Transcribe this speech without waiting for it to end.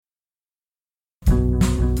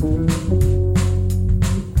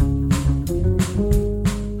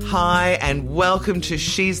Hi, and welcome to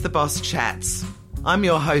She's the Boss Chats. I'm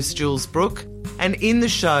your host, Jules Brooke, and in the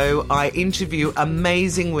show, I interview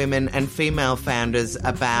amazing women and female founders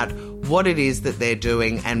about what it is that they're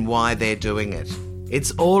doing and why they're doing it.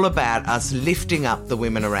 It's all about us lifting up the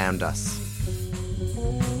women around us.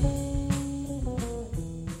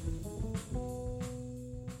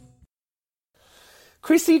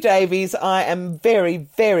 Chrissy Davies, I am very,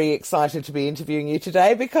 very excited to be interviewing you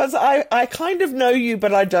today because I kind of know you,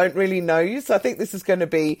 but I don't really know you. So I think this is going to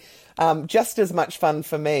be just as much fun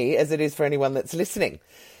for me as it is for anyone that's listening.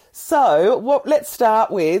 So let's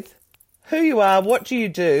start with who you are, what do you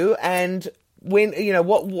do, and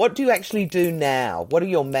what do you actually do now? What are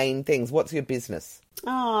your main things? What's your business?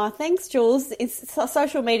 Oh, thanks, Jules.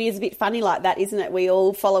 Social media is a bit funny like that, isn't it? We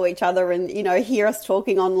all follow each other and, hear us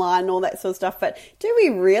talking online and all that sort of stuff. But do we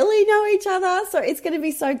really know each other? So it's going to be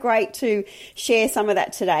so great to share some of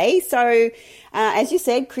that today. So, as you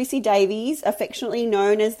said, Chrissy Davies, affectionately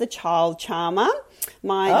known as the Child Charmer.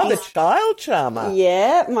 The Child Charmer.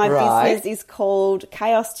 Yeah, my business is called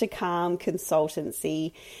Chaos to Calm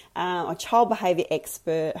Consultancy. A child behaviour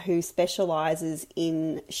expert who specialises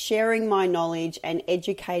in sharing my knowledge and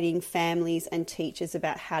educating families and teachers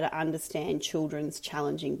about how to understand children's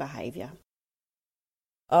challenging behaviour.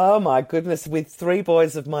 Oh my goodness, with 3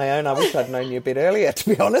 boys of my own, I wish I'd known you a bit earlier, to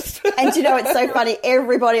be honest. And it's so funny,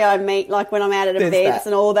 everybody I meet, like when I'm out at events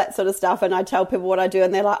and all that sort of stuff, and I tell people what I do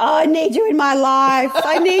and they're like, oh, I need you in my life.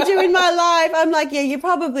 I need you in my life. I'm like, yeah, you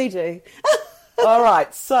probably do. All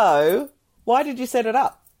right, so why did you set it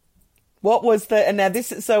up? What was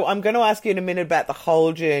so I'm going to ask you in a minute about the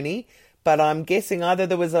whole journey, but I'm guessing either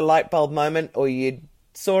there was a light bulb moment or you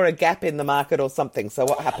saw a gap in the market or something. So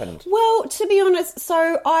what happened? Well, to be honest,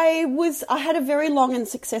 so I had a very long and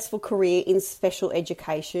successful career in special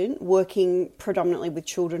education, working predominantly with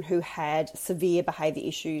children who had severe behaviour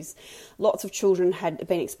issues. Lots of children had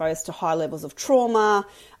been exposed to high levels of trauma,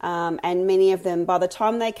 and many of them, by the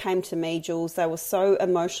time they came to me, Jules, they were so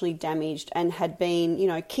emotionally damaged and had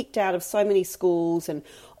been, kicked out of so many schools and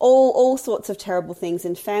all sorts of terrible things,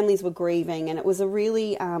 and families were grieving, and it was a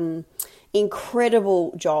really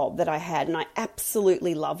incredible job that I had, and I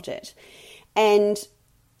absolutely loved it. And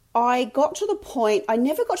I never got to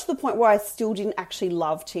the point where I still didn't actually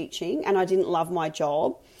love teaching and I didn't love my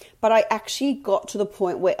job, but I actually got to the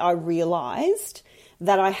point where I realised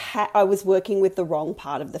that I was working with the wrong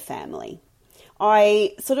part of the family.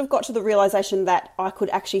 I sort of got to the realisation that I could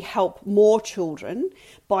actually help more children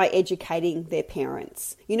by educating their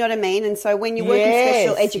parents. You know what I mean? And so when you work in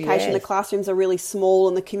special education, the classrooms are really small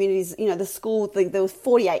and the communities, the school, there was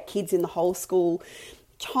 48 kids in the whole school,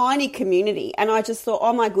 tiny community. And I just thought,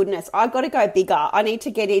 oh my goodness, I've got to go bigger. I need to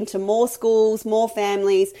get into more schools, more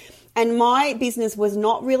families. And my business was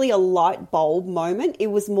not really a light bulb moment. It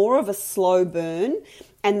was more of a slow burn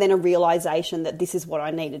and then a realisation that this is what I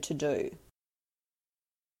needed to do.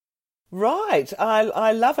 Right.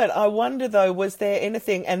 I love it. I wonder, though, was there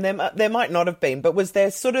anything, and there might not have been, but was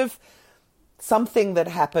there sort of something that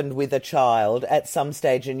happened with a child at some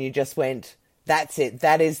stage and you just went, that's it,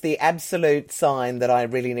 that is the absolute sign that I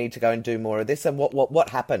really need to go and do more of this? And what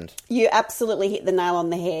happened? You absolutely hit the nail on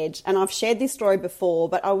the head. And I've shared this story before,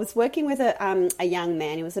 but I was working with a young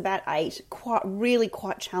man. He was about 8,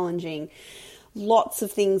 quite challenging. Lots of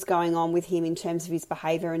things going on with him in terms of his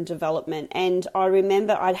behaviour and development. And I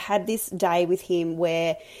remember I'd had this day with him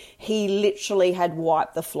where he literally had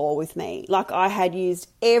wiped the floor with me. Like, I had used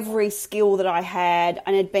every skill that I had,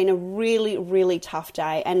 and it had been a really, really tough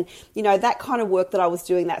day. And, that kind of work that I was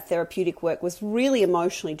doing, that therapeutic work, was really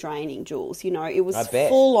emotionally draining, Jules. It was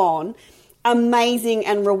full on. Amazing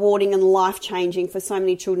and rewarding and life-changing for so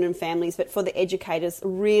many children and families, but for the educators,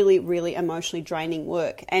 really, really emotionally draining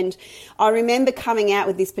work. And I remember coming out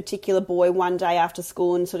with this particular boy one day after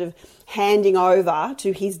school and sort of handing over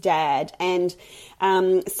to his dad and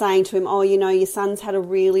saying to him, oh, your son's had a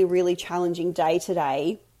really, really challenging day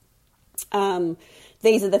today.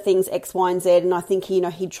 These are the things X, Y, and Z, and I think,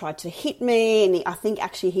 he tried to hit me, and I think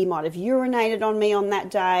actually he might have urinated on me on that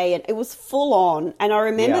day, and it was full on. And I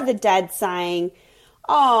remember the dad saying,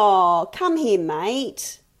 oh, come here,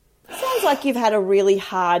 mate. Sounds like you've had a really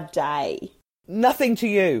hard day. Nothing to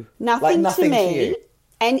you. Nothing to me. To you.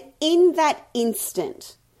 And in that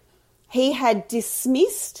instant, he had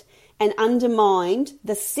dismissed and undermined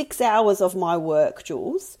the 6 hours of my work,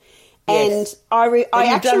 Jules. Yes. And I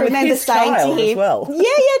actually remember saying to him, well.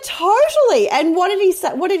 yeah, totally. And what did he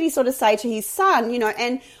say? What did he sort of say to his son?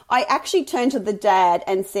 And I actually turned to the dad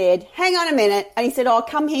and said, hang on a minute. And he said, oh,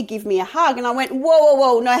 come here, give me a hug. And I went,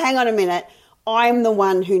 whoa, no, hang on a minute. I'm the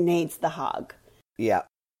one who needs the hug. Yeah.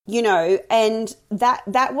 you know, and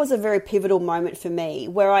that was a very pivotal moment for me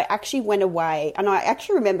where I actually went away, and I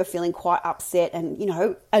actually remember feeling quite upset and, you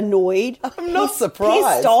know, annoyed. I'm not surprised.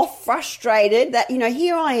 Pissed off, frustrated that, you know,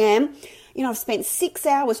 here I am, you know, I've spent 6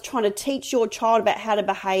 hours trying to teach your child about how to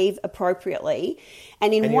behave appropriately.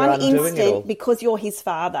 And in one instant, because you're his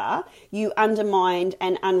father, you undermined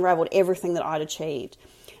and unraveled everything that I'd achieved.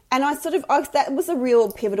 And that was a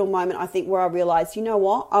real pivotal moment, I think, where I realised, you know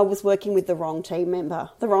what, I was working with the wrong team member,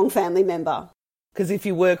 the wrong family member. Because if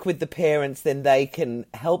you work with the parents, then they can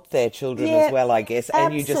help their children as well, I guess.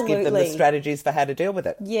 And you just give them the strategies for how to deal with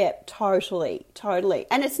it. Yeah, totally.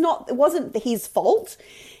 And it wasn't his fault.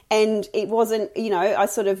 And it wasn't, you know,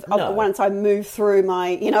 once I moved through my,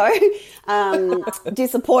 you know,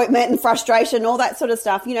 disappointment and frustration, all that sort of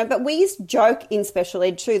stuff, you know, but we used to joke in special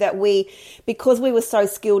ed too that because we were so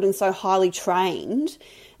skilled and so highly trained,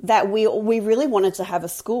 that we really wanted to have a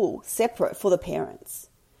school separate for the parents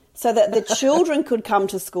so that the children could come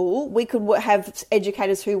to school. We could have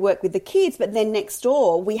educators who work with the kids, but then next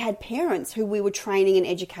door we had parents who we were training and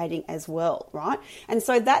educating as well, right? And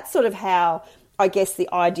so that's sort of how, I guess, the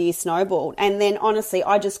idea snowballed. And then, honestly,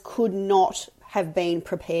 I just could not have been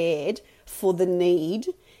prepared for the need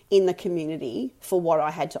in the community for what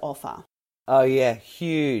I had to offer. Oh, yeah,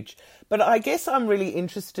 huge. But I guess I'm really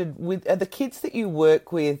interested with, are the kids that you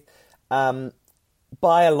work with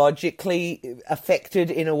biologically affected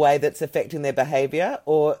in a way that's affecting their behaviour?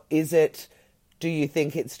 Or do you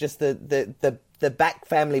think it's just the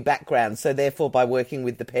family background, so therefore by working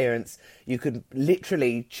with the parents you could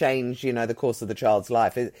literally change, you know, the course of the child's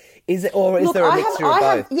life? Is there a mixture of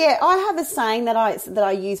both? I have a saying that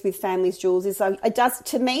I use with families, Jules, is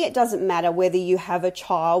to me it doesn't matter whether you have a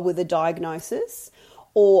child with a diagnosis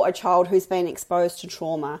or a child who's been exposed to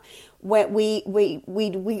trauma.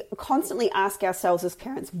 We constantly ask ourselves as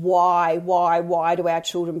parents, why do our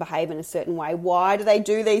children behave in a certain way? Why do they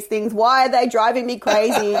do these things? Why are they driving me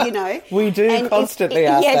crazy? You know, we do constantly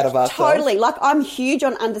ask that of ourselves. Totally. Like, I'm huge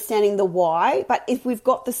on understanding the why, but if we've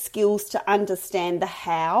got the skills to understand the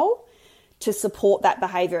how, to support that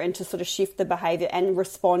behaviour and to sort of shift the behaviour and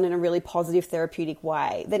respond in a really positive therapeutic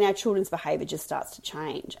way, then our children's behaviour just starts to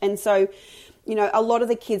change. And so, you know, a lot of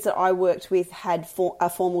the kids that I worked with had a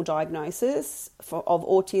formal diagnosis of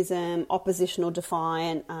autism, oppositional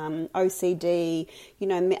defiant, OCD, you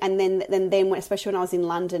know, and then especially when I was in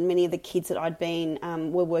London, many of the kids that I'd been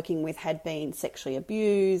were working with had been sexually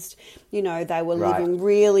abused. You know, they were living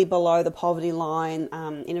really below the poverty line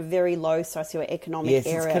in a very low socioeconomic area. Yes,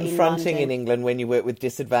 it's confronting in England when you work with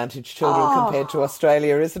disadvantaged children compared to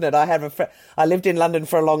Australia, isn't it? I lived in London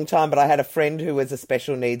for a long time, but I had a friend who was a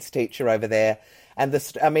special needs teacher over there. And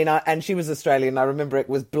and she was Australian. I remember it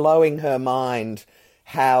was blowing her mind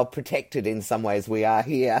how protected in some ways we are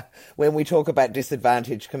here when we talk about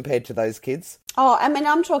disadvantage compared to those kids. Oh, I mean,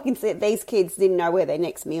 I'm talking to these kids didn't know where their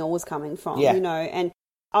next meal was coming from, you know, and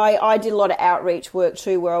I did a lot of outreach work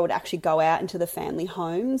too, where I would actually go out into the family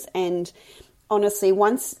homes, and honestly,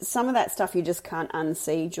 once some of that stuff you just can't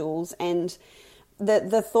unsee, Jules, and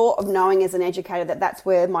the thought of knowing as an educator that that's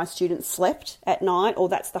where my students slept at night, or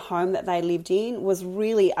that's the home that they lived in, was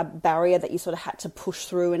really a barrier that you sort of had to push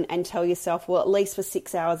through and tell yourself, well, at least for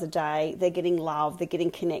 6 hours a day, they're getting love, they're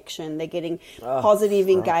getting connection, they're getting positive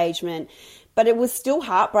engagement. But it was still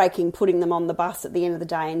heartbreaking putting them on the bus at the end of the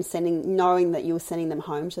day and knowing that you were sending them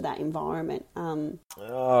home to that environment.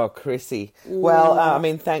 Chrissy. Well, I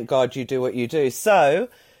mean, thank God you do what you do. So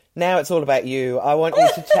now it's all about you. I want you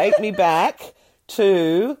to take me back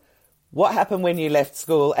to what happened when you left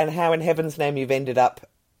school and how in heaven's name you've ended up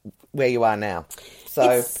where you are now.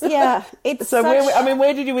 So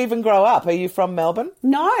where did you even grow up? Are you from Melbourne?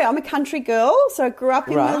 No, I'm a country girl. So I grew up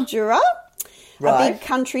in Mildura, a big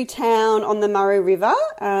country town on the Murray River.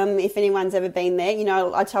 If anyone's ever been there, you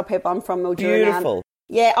know, I tell people I'm from Mildura. Beautiful.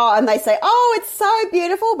 Yeah, and they say, it's so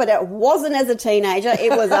beautiful, but it wasn't as a teenager.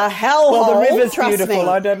 It was a hellhole. Well, the river's beautiful.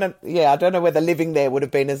 Me. I don't know whether living there would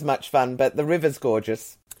have been as much fun, but the river's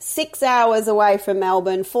gorgeous. 6 hours away from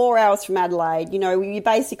Melbourne, 4 hours from Adelaide. You know, you're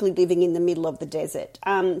basically living in the middle of the desert.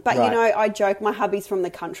 You know, I joke, my hubby's from the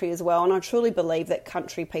country as well, and I truly believe that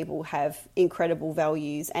country people have incredible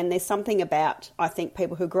values. And there's something about, I think,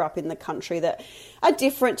 people who grew up in the country that are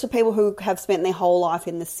different to people who have spent their whole life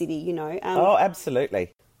in the city, you know.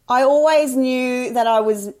 Absolutely. I always knew that I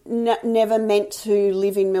was never meant to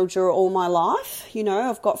live in Mildura all my life. You know,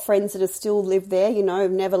 I've got friends that have still lived there, you know,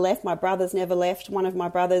 have never left. My brother's never left, one of my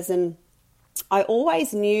brothers. And I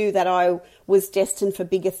always knew that I was destined for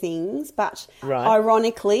bigger things. But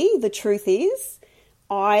ironically, the truth is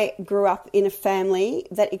I grew up in a family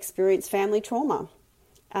that experienced family trauma.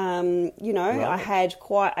 I had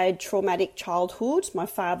quite a traumatic childhood. My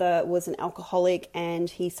father was an alcoholic and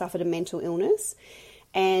he suffered a mental illness.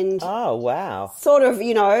 And oh, wow. Sort of,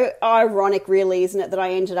 ironic really, isn't it, that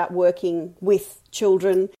I ended up working with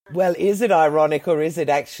children. Well, is it ironic or is it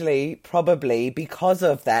actually probably because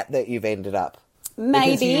of that you've ended up?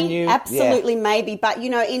 Maybe, absolutely maybe. But,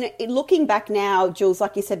 in looking back now, Jules,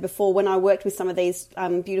 like you said before, when I worked with some of these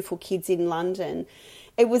beautiful kids in London,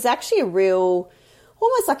 it was actually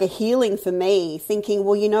almost like a healing for me, thinking,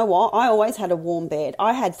 well, you know what? I always had a warm bed.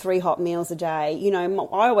 I had 3 hot meals a day. I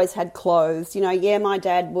always had clothes. My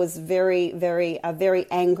dad was a very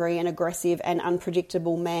angry and aggressive and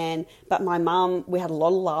unpredictable man. But my mum, we had a lot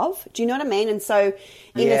of love. Do you know what I mean? And so,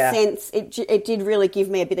 in a sense, it did really give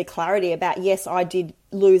me a bit of clarity about, yes, I did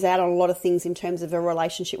lose out on a lot of things in terms of a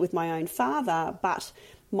relationship with my own father, but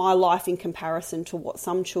my life in comparison to what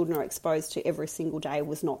some children are exposed to every single day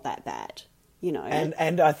was not that bad.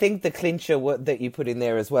 And I think the clincher that you put in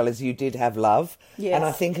there as well is you did have love. Yes. And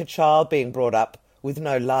I think a child being brought up with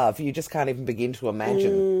no love, you just can't even begin to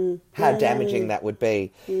imagine how damaging that would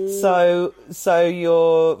be. So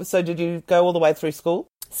did you go all the way through school?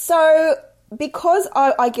 So because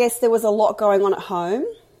I guess there was a lot going on at home,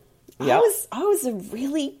 yep. I was a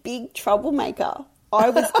really big troublemaker.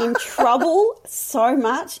 I was in trouble so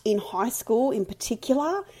much in high school in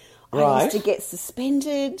particular. Right. I used to get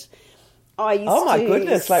suspended. I used oh my to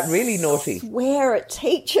goodness, like really naughty. Swear at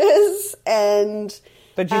teachers and.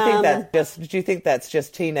 But do you think that's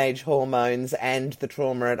just teenage hormones and the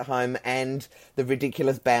trauma at home and the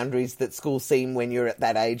ridiculous boundaries that schools seem when you're at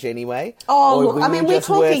that age anyway? Oh, look, we're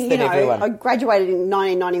talking, everyone? I graduated in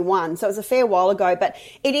 1991, so it was a fair while ago, but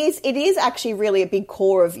it is actually really a big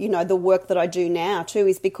core of, the work that I do now too,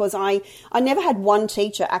 is because I never had one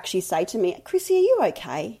teacher actually say to me, Chrissy, are you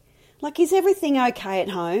okay? Like, is everything okay at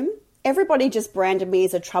home? Everybody just branded me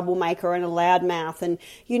as a troublemaker and a loudmouth and,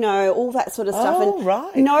 all that sort of stuff. Oh, and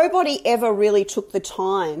right. Nobody ever really took the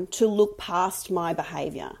time to look past my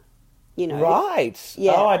behaviour, Right.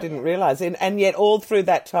 Yeah. Oh, I didn't realise. And yet all through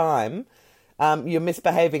that time, you're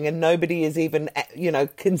misbehaving and nobody is even,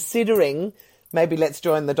 considering maybe let's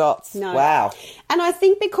join the dots. No. Wow. And I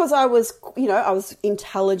think because I was, I was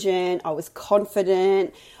intelligent, I was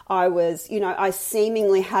confident, I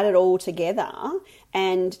seemingly had it all together.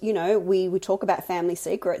 And, we talk about family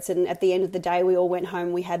secrets, and at the end of the day, we all went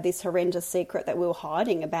home. We had this horrendous secret that we were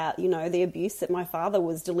hiding about, the abuse that my father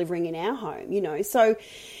was delivering in our home, So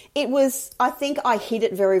it was, I think I hid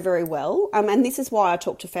it very, very well. And this is why I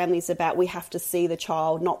talk to families about we have to see the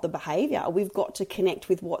child, not the behaviour. We've got to connect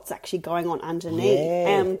with what's actually going on underneath.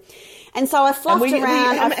 Yeah. And so I fluffed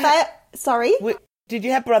around. Sorry? Did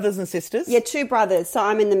you have brothers and sisters? Yeah, 2 brothers. So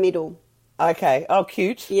I'm in the middle. Okay. Oh,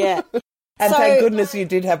 cute. Yeah. And thank goodness you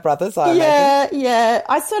did have brothers, I imagine. Yeah.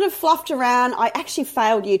 I sort of fluffed around. I actually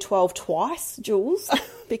failed Year 12 twice, Jules,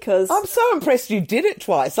 because... I'm so impressed you did it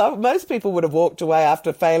twice. Most people would have walked away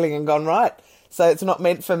after failing and gone, right, so it's not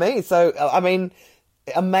meant for me. So,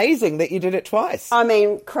 amazing that you did it twice.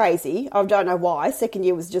 Crazy. I don't know why. Second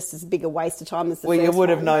year was just as big a waste of time as the first one. Well, you would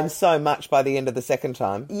have one. known so much by the end of the second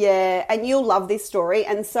time. Yeah, and you'll love this story.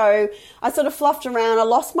 And so I sort of fluffed around. I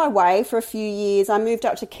lost my way for a few years. I moved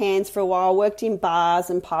up to Cairns for a while, worked in bars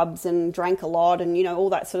and pubs and drank a lot and, all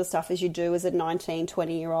that sort of stuff as you do as a 19,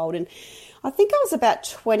 20-year-old. And I think I was about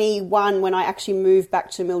 21 when I actually moved back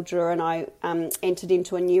to Mildura and I entered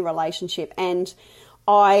into a new relationship, and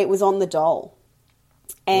I was on the dole.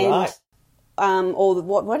 And right. Or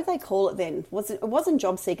what did they call it then? It wasn't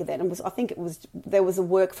job seeker then. There was a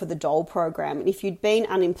work for the dole program, and if you'd been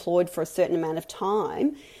unemployed for a certain amount of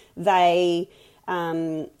time, you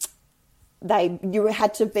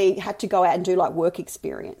had to go out and do like work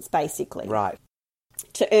experience basically, right,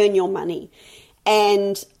 to earn your money.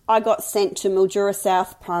 And I got sent to Mildura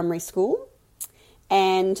South Primary School.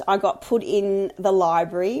 And I got put in the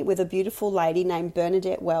library with a beautiful lady named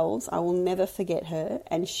Bernadette Wells. I will never forget her,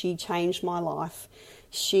 and she changed my life.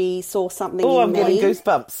 She saw something in me. Oh, I'm getting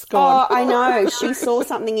goosebumps. Go on. I know. She saw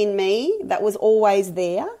something in me that was always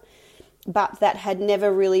there, but that had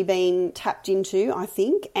never really been tapped into, I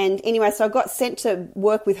think. And anyway, so I got sent to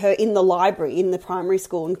work with her in the library, in the primary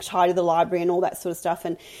school, and tidy the library and all that sort of stuff.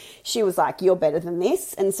 And she was like, you're better than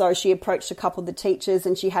this. And so she approached a couple of the teachers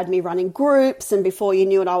and she had me running groups. And before you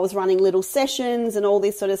knew it, I was running little sessions and all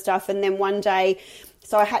this sort of stuff. And then one day,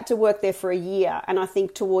 so I had to work there for a year. And I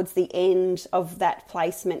think towards the end of that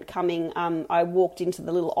placement coming, I walked into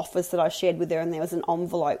the little office that I shared with her, and there was an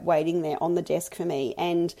envelope waiting there on the desk for me.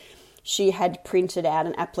 And she had printed out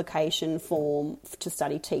an application form to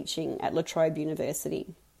study teaching at La Trobe University.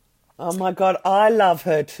 Oh my God, I love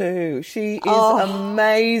her too. She is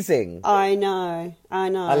amazing. I know. I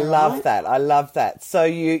love that. I love that. So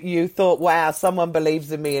you thought, wow, someone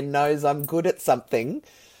believes in me and knows I'm good at something.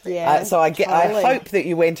 Yeah. I hope that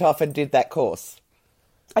you went off and did that course.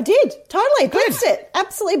 I did. Totally. Blitzed it.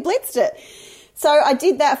 Absolutely blitzed it. So I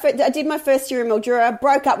did that. I did my first year in Mildura. I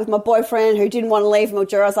broke up with my boyfriend who didn't want to leave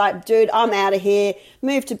Mildura. I was like, dude, I'm out of here.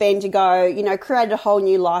 Moved to Bendigo, created a whole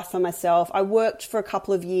new life for myself. I worked for a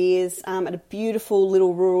couple of years at a beautiful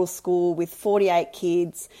little rural school with 48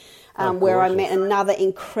 kids where I met another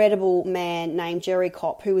incredible man named Jerry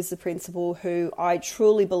Kopp, who was the principal, who I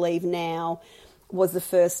truly believe now was the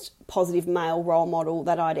first positive male role model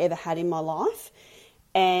that I'd ever had in my life.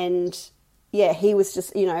 And yeah, he was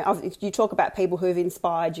just, if you talk about people who have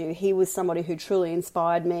inspired you, he was somebody who truly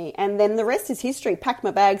inspired me. And then the rest is history. Packed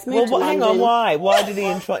my bags, moved to London. Hang on, why? Why did he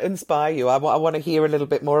inspire you? I want to hear a little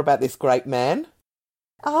bit more about this great man.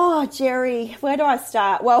 Oh, Jerry, where do I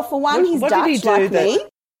start? Well, for one, he's Dutch like me.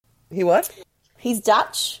 He what? He's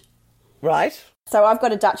Dutch. Right. So I've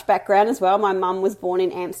got a Dutch background as well. My mum was born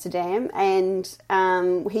in Amsterdam, and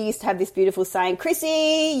he used to have this beautiful saying,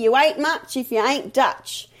 Chrissy, you ain't much if you ain't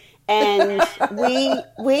Dutch. And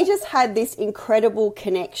we just had this incredible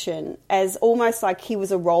connection, as almost like he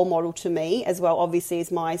was a role model to me as well, obviously as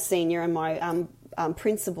my senior and my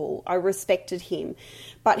principal. I respected him.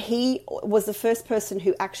 But he was the first person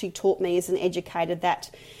who actually taught me as an educator that,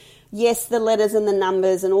 yes, the letters and the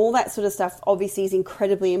numbers and all that sort of stuff obviously is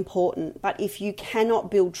incredibly important. But if you cannot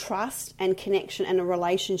build trust and connection and a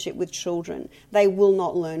relationship with children, they will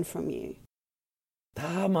not learn from you.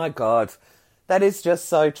 Oh, my God. That is just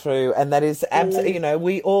so true. And that is absolutely,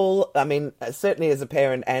 we all, certainly as a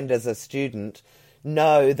parent and as a student,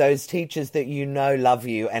 know those teachers that love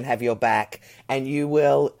you and have your back. And you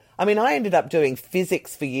will, I ended up doing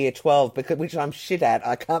physics for year 12, which I'm shit at.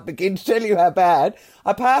 I can't begin to tell you how bad.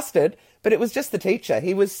 I passed it, but it was just the teacher.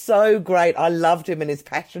 He was so great. I loved him and his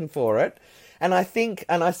passion for it. And I think,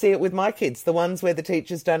 and I see it with my kids, the ones where the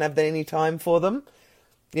teachers don't have any time for them,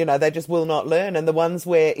 they just will not learn. And the ones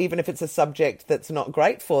where, even if it's a subject that's not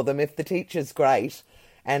great for them, if the teacher's great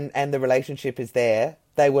and the relationship is there,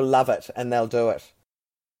 they will love it and they'll do it.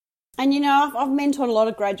 And, I've mentored a lot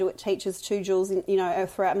of graduate teachers too, Jules,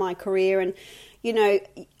 throughout my career. And,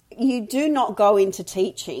 you do not go into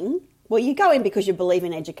teaching. Well, you go in because you believe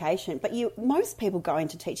in education, but most people go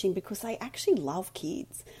into teaching because they actually love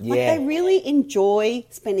kids. Yeah. Like, they really enjoy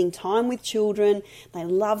spending time with children. They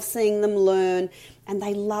love seeing them learn, and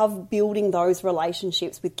they love building those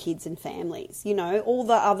relationships with kids and families. All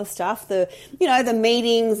the other stuff, the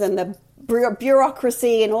meetings and the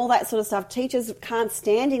bureaucracy and all that sort of stuff. Teachers can't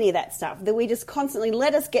stand any of that stuff. That we just constantly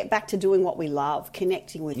let us get back to doing what we love,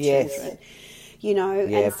 connecting with children.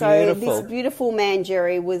 And so beautiful. This beautiful man,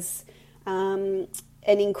 Jerry, was a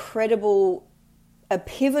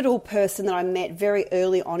pivotal person that I met very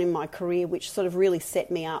early on in my career, which sort of really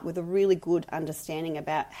set me up with a really good understanding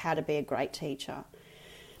about how to be a great teacher.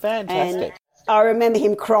 Fantastic. And I remember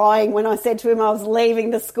him crying when I said to him I was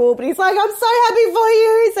leaving the school, but he's like, I'm so happy for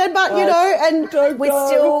you. He said, but, and we're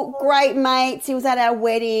still great mates. He was at our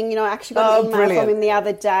wedding. I actually got an email from him the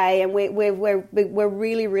other day, and we're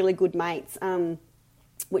really, really good mates,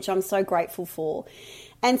 which I'm so grateful for.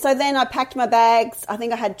 And so then I packed my bags. I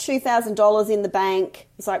think I had $2,000 in the bank.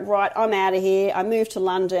 It's like, right, I'm out of here. I moved to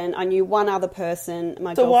London. I knew one other person.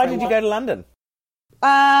 So why did you go to London? Well,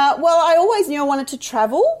 I always knew I wanted to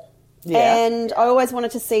travel. Yeah. And I always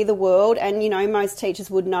wanted to see the world. And, most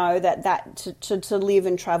teachers would know that to live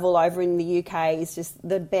and travel over in the UK is just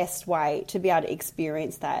the best way to be able to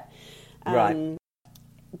experience that. Right.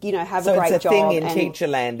 Have a great job. So it's a thing in teacher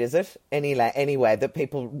land, is it? Anyway, that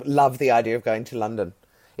people love the idea of going to London.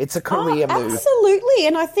 It's a career move. Absolutely.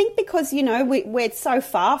 And I think because, we're so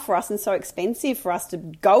far for us and so expensive for us to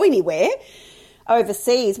go anywhere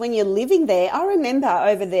overseas when you're living there. I remember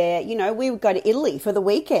over there, we would go to Italy for the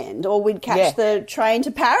weekend, or we'd catch the train to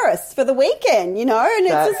Paris for the weekend, and it's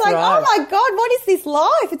just like, oh my God, what is this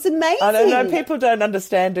life? It's amazing. I don't know, people don't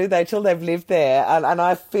understand, do they, till they've lived there. And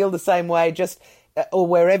I feel the same way, or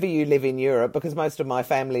wherever you live in Europe, because most of my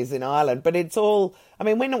family's in Ireland. But it's all,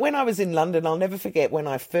 when I was in London, I'll never forget when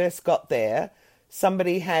I first got there,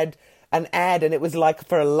 somebody had an ad, and it was like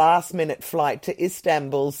for a last-minute flight to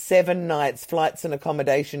Istanbul, 7 nights, flights and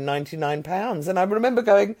accommodation, £99. And I remember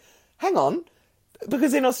going, hang on,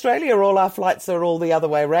 because in Australia all our flights are all the other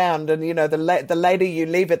way around, and, the later you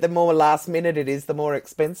leave it, the more last-minute it is, the more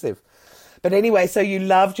expensive. But anyway, so you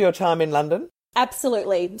loved your time in London?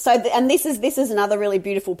 Absolutely. So, and this is another really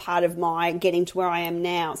beautiful part of my getting to where I am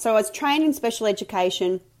now. So I was trained in special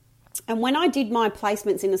education. And when I did my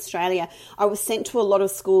placements in Australia, I was sent to a lot of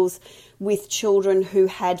schools with children who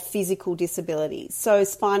had physical disabilities. So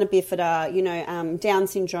spina bifida, Down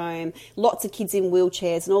syndrome, lots of kids in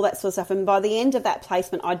wheelchairs and all that sort of stuff. And by the end of that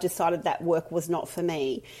placement, I decided that work was not for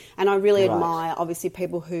me. And I really admire, obviously,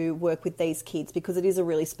 people who work with these kids because it is a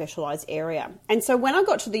really specialised area. And so when I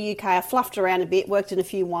got to the UK, I fluffed around a bit, worked in a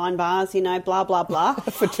few wine bars, blah, blah, blah.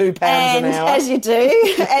 For £2 an hour. As you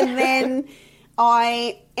do. And then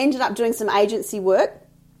I ended up doing some agency work.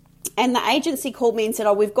 And the agency called me and said,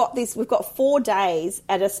 we've got 4 days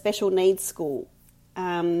at a special needs school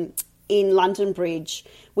in London Bridge.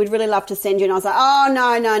 We'd really love to send you. And I was like, no,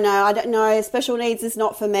 I don't know. Special needs is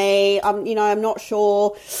not for me. I'm not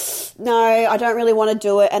sure. No, I don't really want to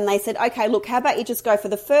do it. And they said, okay, look, how about you just go for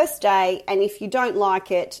the first day? And if you don't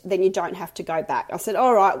like it, then you don't have to go back. I said,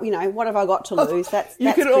 all right, what have I got to lose?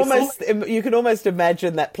 You can almost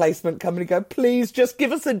imagine that placement company go, please just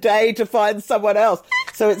give us a day to find someone else.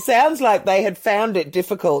 So it sounds like they had found it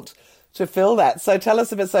difficult to fill that. So tell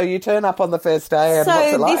us a bit. So you turn up on the first day and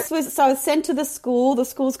what's it like? So I was sent to the school. The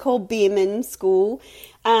school's called Bierman School.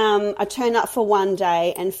 I turned up for 1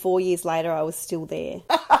 day and 4 years later I was still there.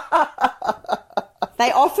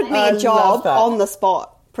 They offered me a job on the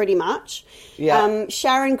spot, pretty much. Yeah.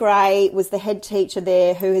 Sharon Gray was the head teacher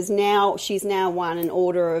there she's now won an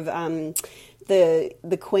order of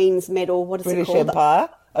the Queen's Medal. What is British it called? Empire?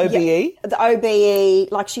 OBE? Yeah, the OBE,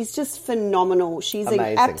 she's just phenomenal. She's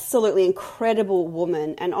Amazing. An absolutely incredible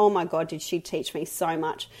woman, and oh my God, did she teach me so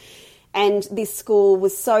much. And this school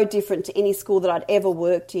was so different to any school that I'd ever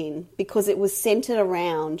worked in because it was centred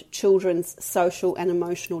around children's social and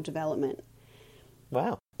emotional development.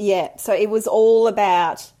 Wow. Yeah, so it was all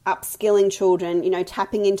about upskilling children,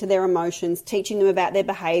 tapping into their emotions, teaching them about their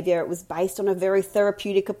behaviour. It was based on a very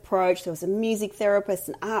therapeutic approach. There was a music therapist,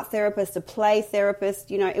 an art therapist, a play therapist.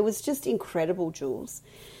 It was just incredible, Jules.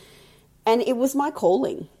 And it was my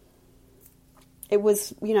calling. It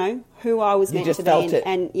was, who I was meant to be. You just felt it.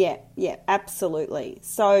 And yeah, absolutely.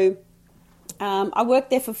 So I worked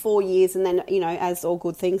there for 4 years and then, as all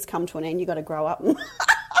good things come to an end, you got to grow up.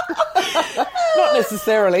 Not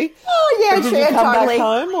necessarily. Oh, yeah, but did you come back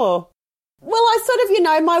home or? Well, I sort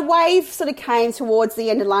of, my wave sort of came towards the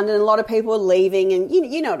end of London and a lot of people were leaving and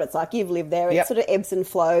you know what it's like. You've lived there. It sort of ebbs and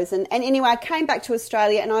flows. And anyway, I came back to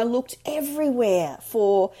Australia and I looked everywhere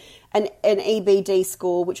for an EBD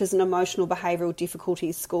school, which is an emotional behavioural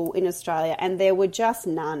difficulties school in Australia, and there were just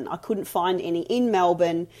none. I couldn't find any in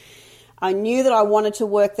Melbourne. I knew that I wanted to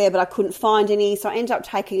work there, but I couldn't find any. So I ended up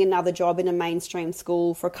taking another job in a mainstream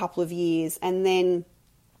school for a couple of years. And then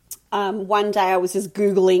one day I was just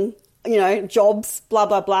Googling, jobs, blah,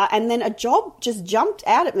 blah, blah. And then a job just jumped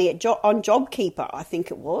out at me on JobKeeper, I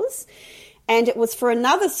think it was. And it was for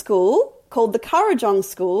another school called the Currajong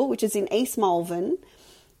School, which is in East Malvern,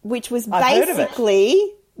 which was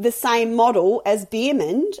basically the same model as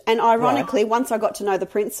Bierman. And ironically, once I got to know the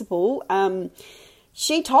principal,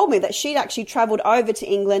 she told me that she'd actually travelled over to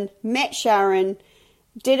England, met Sharon,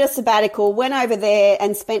 did a sabbatical, went over there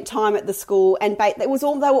and spent time at the school, and they were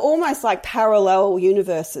almost like parallel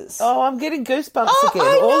universes. Oh, I'm getting goosebumps again.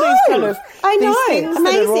 I know. All these kind of these things amazing.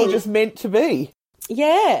 that are all just meant to be.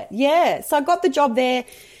 Yeah. So I got the job there,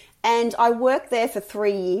 and I worked there for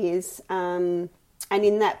 3 years. And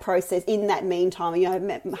in that process, in that meantime,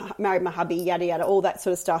 married my hubby, yada yada, all that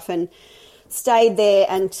sort of stuff, and stayed there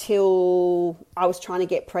until I was trying to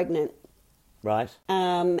get pregnant. Right.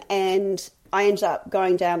 And I ended up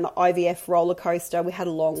going down the IVF roller coaster. We had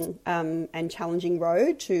a long and challenging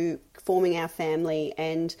road to forming our family,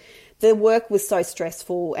 and the work was so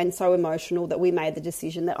stressful and so emotional that we made the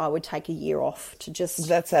decision that I would take a year off to just...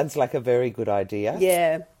 That sounds like a very good idea.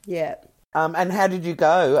 Yeah. And how did you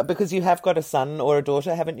go? Because you have got a son or a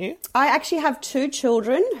daughter, haven't you? I actually have 2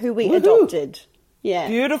 children who we adopted. Yeah.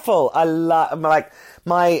 Beautiful. I love, in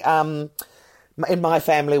my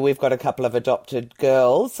family, we've got a couple of adopted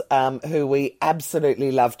girls who we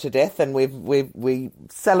absolutely love to death, and we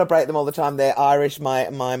celebrate them all the time. They're Irish.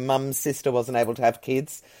 My mum's sister wasn't able to have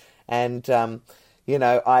kids, and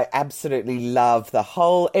I absolutely love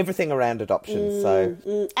everything around adoption.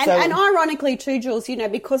 And ironically too, Jules,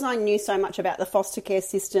 because I knew so much about the foster care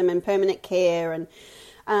system and permanent care,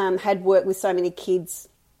 and had worked with so many kids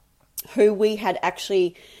who we had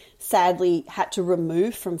actually sadly had to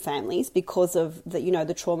remove from families because of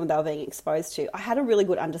the trauma they were being exposed to. I had a really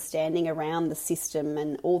good understanding around the system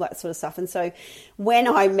and all that sort of stuff. And so when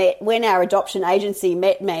our adoption agency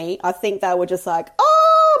met me, I think they were just like,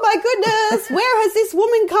 oh my goodness, where has this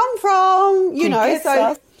woman come from?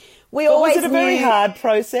 we But always was it a very knew- hard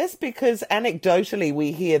process? Because anecdotally,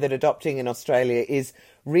 we hear that adopting in Australia is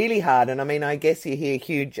really hard. And I mean, I guess you hear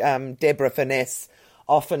huge Deborah Finesse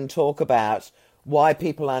often talk about why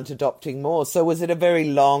people aren't adopting more. So was it a very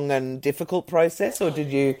long and difficult process, or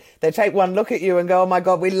did they take one look at you and go, oh my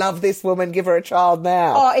God, we love this woman, give her a child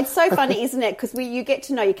now? Oh, it's so funny, isn't it? Because you get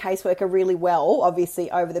to know your caseworker really well, obviously,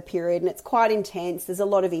 over the period, and it's quite intense. There's a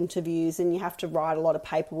lot of interviews and you have to write a lot of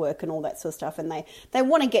paperwork and all that sort of stuff, and they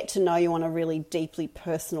want to get to know you on a really deeply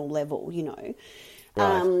personal level, you know.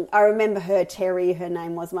 Right. I remember Terry, her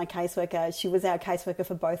name was my caseworker. She was our caseworker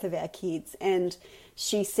for both of our kids. And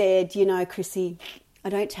she said, you know, Chrissy, I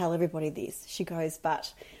don't tell everybody this. She goes,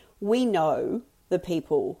 but we know the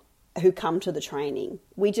people who come to the training.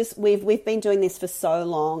 We've been doing this for so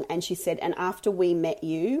long. And she said, and after we met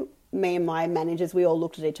you, me and my managers, we all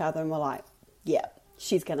looked at each other and were like, yeah,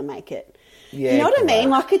 she's going to make it. Yeah, you know what I mean?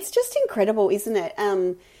 correct. Like, it's just incredible, isn't it?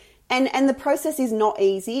 And the process is not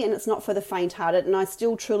easy, and it's not for the faint-hearted, and I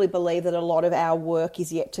still truly believe that a lot of our work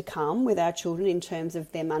is yet to come with our children in terms of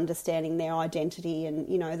them understanding their identity and,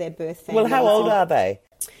 you know, their birth family. Well, how old are they?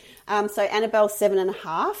 So Annabelle's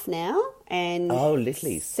 7.5 now, and Oh,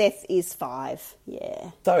 littlies. Seth is 5,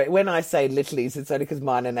 yeah. Sorry, when I say littlies, it's only because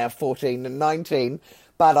mine are now 14 and 19,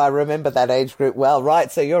 but I remember that age group well,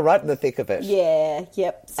 right? So you're right in the thick of it. Yeah,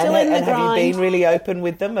 yep. Still And, in the and have you grind. been really open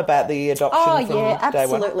with them about the adoption from yeah, day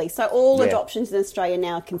one? absolutely. So all Yeah. adoptions in Australia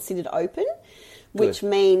now are considered open, which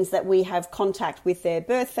means that we have contact with their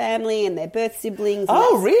birth family and their birth siblings. And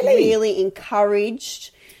Oh, that's really? Really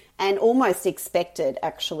encouraged and almost expected,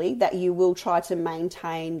 actually, that you will try to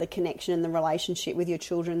maintain the connection and the relationship with your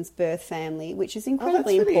children's birth family, which is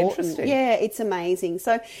incredibly really important. interesting. Yeah, it's amazing.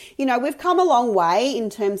 So, you know, we've come a long way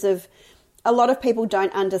in terms of a lot of people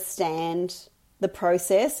don't understand the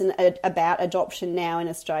process and about adoption now in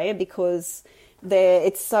Australia because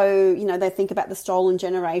it's so, you know, they think about the stolen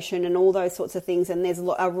generation and all those sorts of things, and there's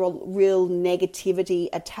a real negativity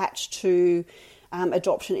attached to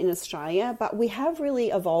adoption in Australia, but we have really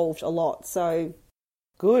evolved a lot. So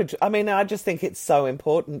Good. I mean, I just think it's so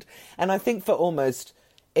important. And I think for almost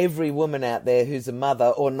every woman out there who's a mother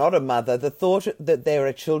or not a mother, the thought that there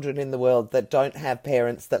are children in the world that don't have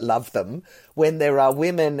parents that love them, when there are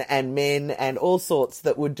women and men and all sorts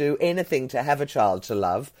that would do anything to have a child to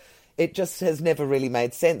love, it just has never really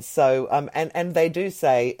made sense. So, and they do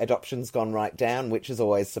say adoption's gone right down, which has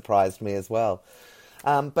always surprised me as well.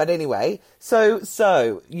 But anyway,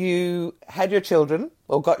 so you had your children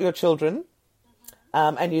or got your children,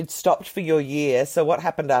 and you'd stopped for your year. So what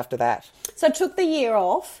happened after that? I took the year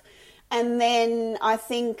off, and then I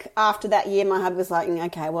think after that year, my husband was like,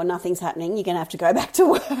 okay, well, nothing's happening. You're going to have to go back to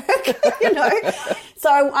work, you know. So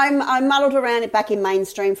I muddled around it back in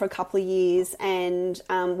mainstream for a couple of years and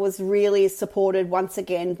was really supported once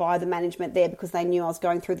again by the management there because they knew I was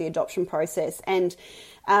going through the adoption process. And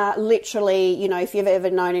literally, you know, if you've ever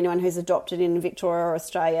known anyone who's adopted in Victoria or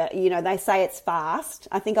Australia, you know, they say it's fast.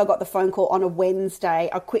 I think I got the phone call on a Wednesday.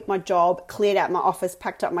 I quit my job, cleared out my office,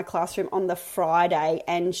 packed up my classroom on the Friday,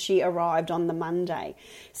 and she arrived on the Monday.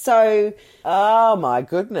 So Oh my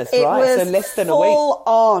goodness! it Right, was so less than a week. full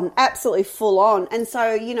on, absolutely full on. And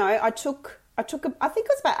so, you know, I think it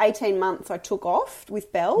was about 18 months I took off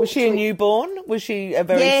with Belle. Was she a newborn? Was she a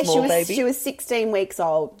very small baby? She was 16 weeks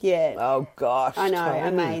old, yeah. Oh gosh, I know,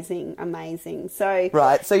 Tony. amazing. So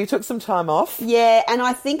Right, so you took some time off. yeah, and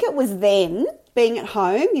I think it was then, being at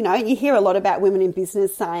home, you know, you hear a lot about women in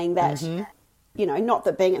business saying that, you know, not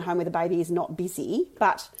that being at home with a baby is not busy,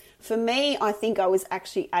 but for me, I think I was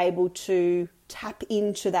actually able to tap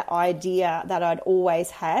into that idea that I'd always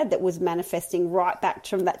had that was manifesting right back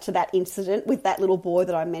to that incident with that little boy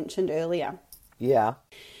that I mentioned earlier. Yeah.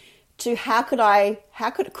 To could I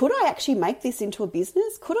actually make this into a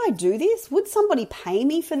business? Could I do this? Would somebody pay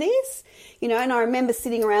me for this? You know, and I remember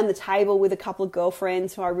sitting around the table with a couple of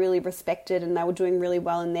girlfriends who I really respected and they were doing really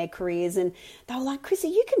well in their careers and they were like, Chrissy,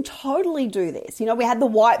 you can totally do this. You know, we had the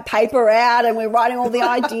white paper out and we're writing all the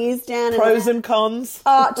ideas down. Pros and cons.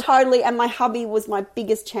 Oh, totally. And my hubby was my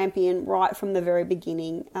biggest champion right from the very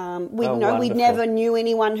beginning. We wonderful. never knew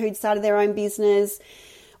anyone who'd started their own business.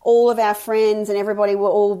 All of our friends and everybody were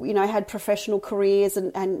all, you know, had professional careers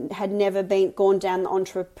and had never gone down the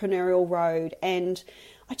entrepreneurial road. And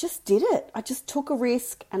I just did it. I just took a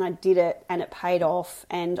risk and I did it and it paid off.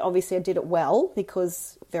 And obviously I did it well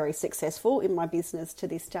because very successful in my business to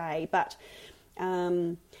this day. But,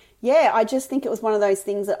 yeah, I just think it was one of those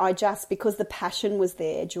things that because the passion was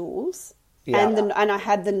there, Jules, and I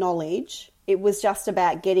had the knowledge. It was just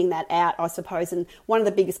about getting that out, I suppose. And one of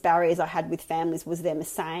the biggest barriers I had with families was them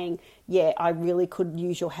saying, yeah, I really could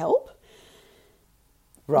use your help.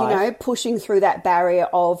 Right. You know, pushing through that barrier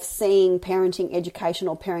of seeing parenting education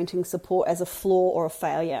or parenting support as a flaw or a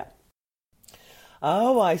failure.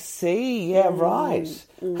 Oh, I see. Yeah, right.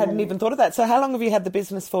 Hadn't even thought of that. So how long have you had the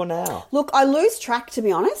business for now? Look, I lose track, to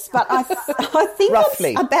be honest, but I think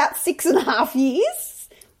Roughly. it's about 6.5 years,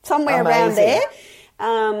 somewhere around Amazing.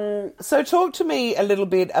 there. So talk to me a little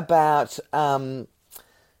bit about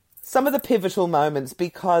some of the pivotal moments,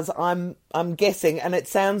 because I'm guessing, and it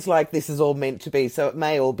sounds like this is all meant to be, so it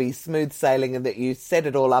may all be smooth sailing and that you set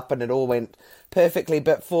it all up and it all went perfectly.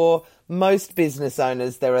 But for most business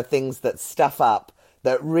owners, there are things that stuff up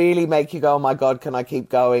that really make you go, oh my God, can I keep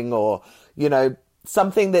going? Or, you know,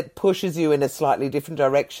 something that pushes you in a slightly different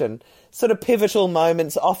direction. Sort of pivotal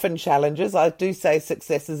moments, often challenges. I do say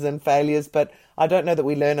successes and failures, but I don't know that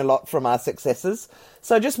we learn a lot from our successes.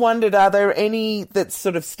 So I just wondered, are there any that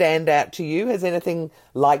sort of stand out to you? Has anything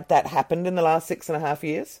like that happened in the last 6.5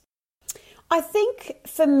 years? I think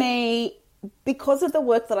for me, because of the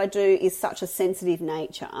work that I do is such a sensitive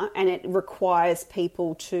nature, and it requires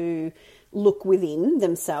people to look within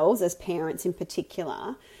themselves as parents in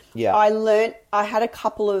particular. Yeah. I had a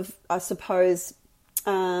couple of, I suppose,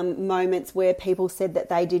 moments where people said that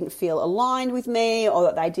they didn't feel aligned with me or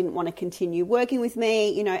that they didn't want to continue working with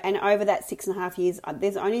me, you know, and over that 6.5 years,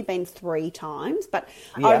 there's only been 3 times, but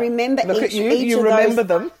Yeah. I remember Look each at you, of you those. remember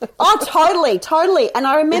them. Oh, totally. And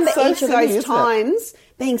I remember It's so each of silly, those isn't it? times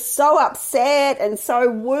being so upset and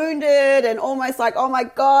so wounded and almost like, oh my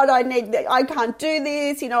God, I can't do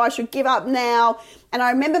this, you know, I should give up now. And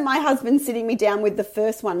I remember my husband sitting me down with the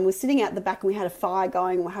first one. We were sitting out the back and we had a fire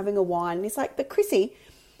going and we're having a wine. And he's like, but Chrissy,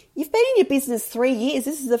 you've been in your business 3 years.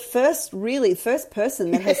 This is the first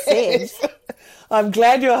person that has said. I'm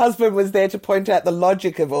glad your husband was there to point out the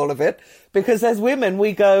logic of all of it, because as women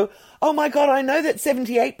we go, oh my God, I know that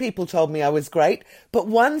 78 people told me I was great, but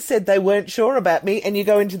one said they weren't sure about me, and you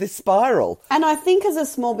go into this spiral. And I think as a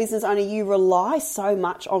small business owner, you rely so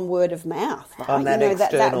much on word of mouth, right? On that you know,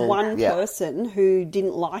 that external- one yeah. person who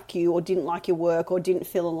didn't like you or didn't like your work or didn't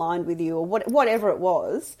feel aligned with you or whatever it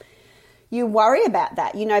was. You worry about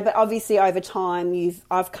that, you know, but obviously over time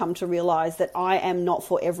I've come to realise that I am not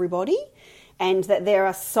for everybody, and that there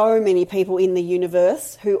are so many people in the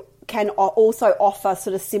universe who can also offer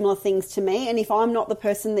sort of similar things to me. And if I'm not the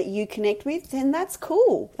person that you connect with, then that's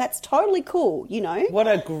cool. That's totally cool, you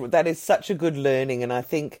know. That is such a good learning, and I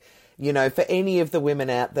think, you know, for any of the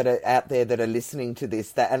women out there that are listening to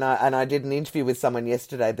this, and I did an interview with someone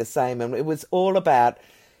yesterday, the same, and it was all about,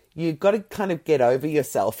 you've got to kind of get over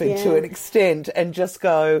yourself to an extent and just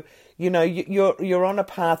go, you know, you're on a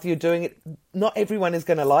path, you're doing it. Not everyone is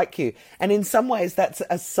going to like you. And in some ways that's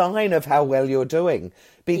a sign of how well you're doing,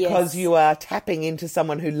 because you are tapping into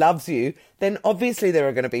someone who loves you. Then obviously there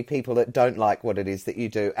are going to be people that don't like what it is that you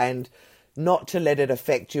do, and not to let it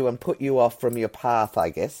affect you and put you off from your path, I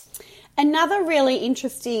guess. Another really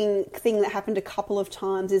interesting thing that happened a couple of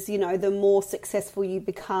times is, you know, the more successful you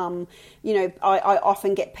become, you know, I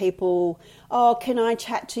often get people, oh, can I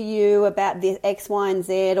chat to you about this X, Y, and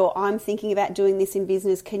Z, or I'm thinking about doing this in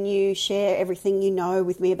business. Can you share everything you know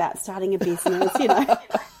with me about starting a business, you know?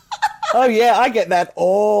 Oh, yeah, I get that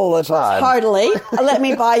all the time. Totally. Let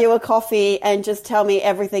me buy you a coffee and just tell me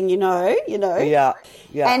everything you know. Yeah.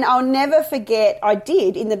 And I'll never forget, I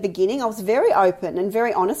did in the beginning. I was very open and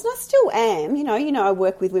very honest, and I still am. You know, I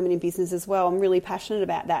work with women in business as well. I'm really passionate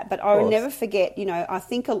about that. But I will never forget, you know, I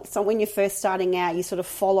think so when you're first starting out, you sort of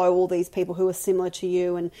follow all these people who are similar to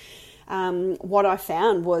you. And what I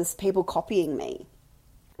found was people copying me.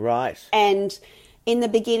 Right. And in the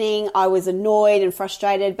beginning, I was annoyed and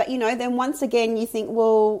frustrated. But, you know, then once again, you think,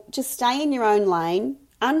 well, just stay in your own lane.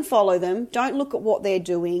 Unfollow them. Don't look at what they're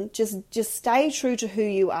doing. Just stay true to who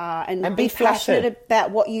you are and be passionate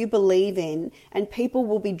about what you believe in, and people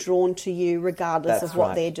will be drawn to you regardless of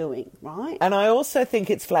what they're doing, right? And I also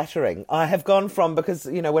think it's flattering. I have gone from, because,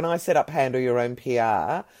 you know, when I set up Handle Your Own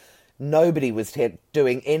PR, nobody was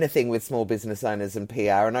doing anything with small business owners and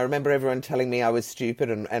PR. And I remember everyone telling me I was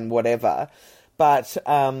stupid and whatever. But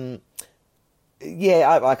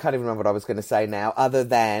yeah, I can't even remember what I was going to say now, other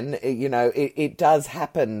than, you know, it does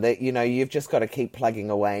happen that, you know, you've just got to keep plugging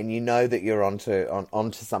away, and you know that you're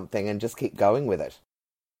onto something, and just keep going with it.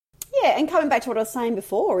 Yeah, and coming back to what I was saying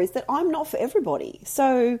before is that I'm not for everybody.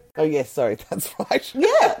 So... Oh, yes, sorry, that's right.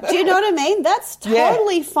 Yeah, do you know what I mean? That's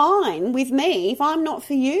totally fine with me. If I'm not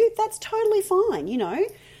for you, that's totally fine, you know.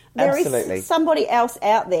 There is somebody else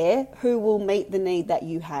out there who will meet the need that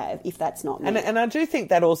you have, if that's not me. And I do think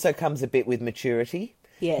that also comes a bit with maturity.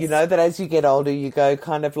 Yes. You know, that as you get older, you go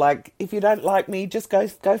kind of like, if you don't like me, just go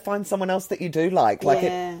find someone else that you do like.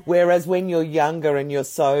 Whereas when you're younger and you're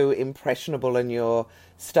so impressionable and you're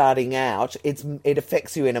starting out, it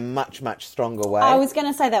affects you in a much, much stronger way. I was going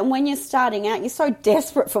to say that when you're starting out, you're so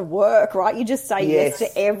desperate for work, right? You just say yes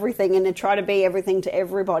to everything and try to be everything to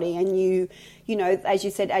everybody. And you know, as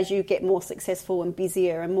you said, as you get more successful and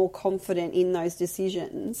busier and more confident in those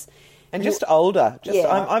decisions. And just older.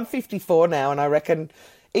 I'm 54 now, and I reckon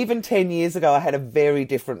even 10 years ago I had a very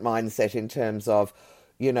different mindset in terms of,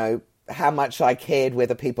 you know, how much I cared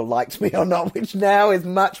whether people liked me or not, which now is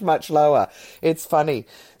much, much lower. It's funny.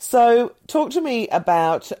 So talk to me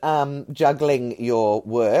about juggling your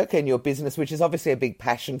work and your business, which is obviously a big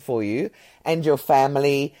passion for you, and your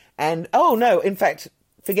family. And, in fact,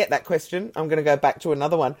 forget that question. I'm going to go back to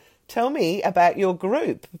another one. Tell me about your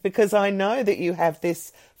group, because I know that you have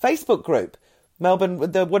this Facebook group. Melbourne,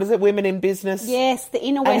 what is it, Women in Business? Yes, the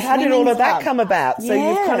Inner West. And how did all of that come about? So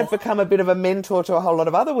you've kind of Yes. become a bit of a mentor to a whole lot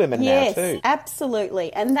of other women now too. Yes,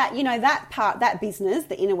 absolutely. And that, you know, that business,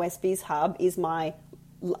 the Inner West Biz Hub, is my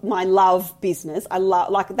love business. I love,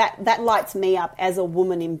 like, that lights me up as a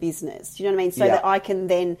woman in business. Do you know what I mean? So that I can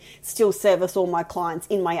then still service all my clients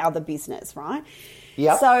in my other business, right?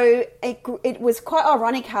 Yep. So it was quite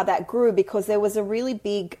ironic how that grew, because there was a really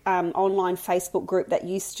big online Facebook group that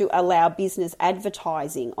used to allow business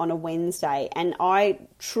advertising on a Wednesday. And I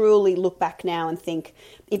truly look back now and think,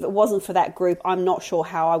 if it wasn't for that group, I'm not sure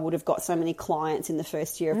how I would have got so many clients in the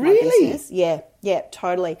first year of my business. Yeah,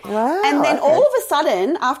 totally. Wow, and then all of a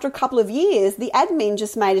sudden, after a couple of years, the admin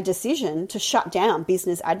just made a decision to shut down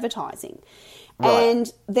business advertising. Right.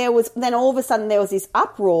 And then all of a sudden there was this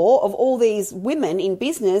uproar of all these women in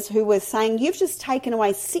business who were saying, you've just taken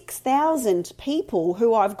away 6,000 people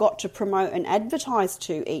who I've got to promote and advertise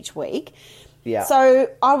to each week. Yeah. So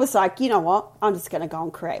I was like, you know what, I'm just going to go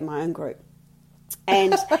and create my own group.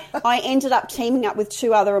 And I ended up teaming up with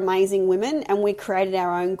two other amazing women, and we created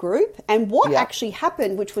our own group. And what actually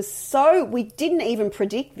happened, which was we didn't even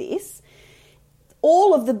predict this,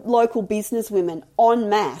 all of the local business women en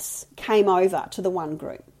masse came over to the one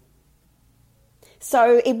group.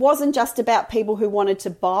 So it wasn't just about people who wanted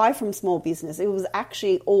to buy from small business. It was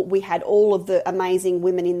actually we had all of the amazing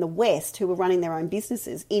women in the West who were running their own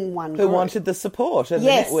businesses in one group. Who wanted the support and the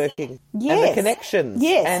networking and the connections.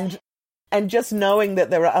 Yes. And just knowing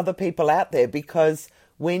that there are other people out there, because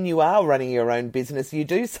when you are running your own business, you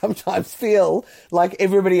do sometimes feel like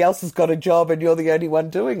everybody else has got a job and you're the only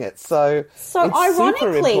one doing it. So it's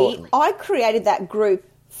ironically, I created that group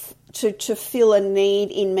to fill a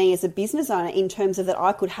need in me as a business owner, in terms of that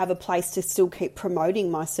I could have a place to still keep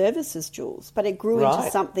promoting my services, Jules. But it grew into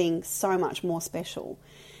something so much more special,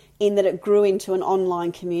 in that it grew into an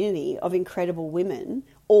online community of incredible women,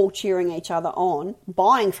 all cheering each other on,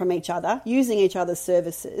 buying from each other, using each other's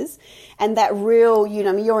services. And that real, you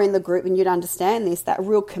know, you're in the group and you'd understand this, that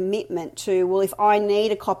real commitment to, well, if I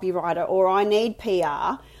need a copywriter or I need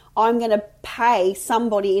PR, I'm going to pay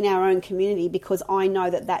somebody in our own community because I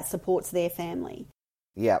know that supports their family.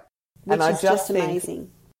 Yeah. Which and I is just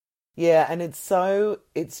amazing. Yeah, and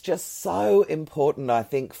it's just so important, I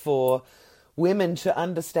think, for women to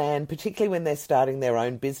understand, particularly when they're starting their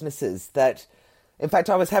own businesses, that, in fact,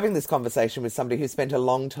 I was having this conversation with somebody who spent a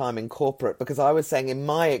long time in corporate, because I was saying, in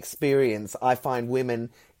my experience, I find women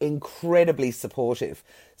incredibly supportive.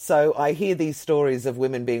 So I hear these stories of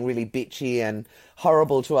women being really bitchy and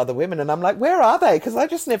horrible to other women, and I'm like, where are they? Because I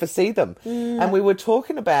just never see them. And we were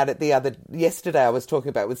talking about it yesterday I was talking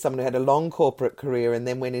about with someone who had a long corporate career and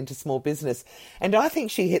then went into small business. And I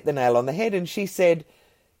think she hit the nail on the head, and she said,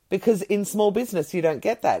 because in small business you don't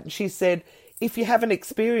get that. And she said, if you haven't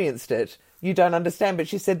experienced it, you don't understand. But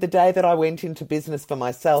she said, the day that I went into business for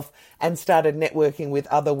myself and started networking with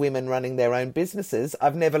other women running their own businesses,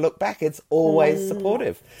 I've never looked back. It's always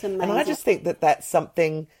supportive. It's amazing. And I just think that that's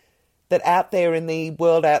something that out there in the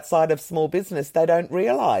world outside of small business, they don't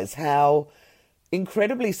realise how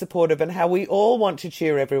incredibly supportive and how we all want to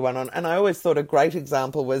cheer everyone on. And I always thought a great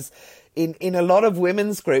example was in a lot of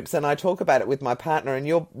women's groups, and I talk about it with my partner, and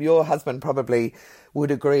your husband probably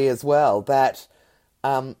would agree as well, that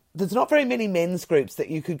there's not very many men's groups that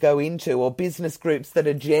you could go into, or business groups that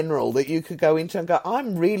are general that you could go into and go,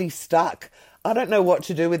 I'm really stuck. I don't know what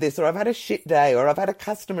to do with this, or I've had a shit day, or I've had a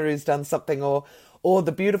customer who's done something, or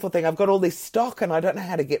the beautiful thing, I've got all this stock and I don't know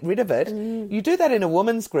how to get rid of it. You do that in a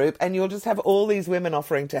woman's group and you'll just have all these women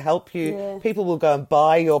offering to help you. Yeah. People will go and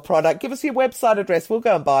buy your product. Give us your website address. We'll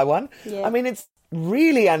go and buy one. Yeah. I mean,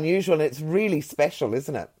 really unusual and it's really special,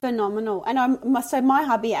 isn't it? Phenomenal. And I must say, my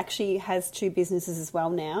hubby actually has 2 businesses as well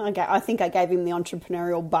now. I think I gave him the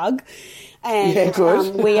entrepreneurial bug. And yeah,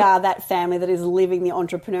 good. We are that family that is living the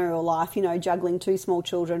entrepreneurial life, juggling 2 small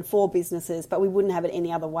children, 4 businesses, but we wouldn't have it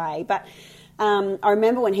any other way. But I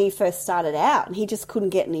remember when he first started out and he just couldn't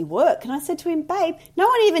get any work. And I said to him, babe, no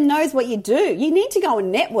one even knows what you do. You need to go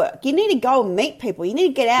and network. You need to go and meet people. You need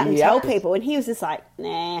to get out and tell people. And he was just like,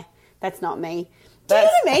 nah, that's not me. Do you know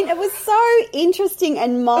what I mean? It was so interesting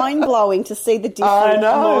and mind-blowing to see the different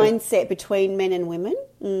mindset between men and women.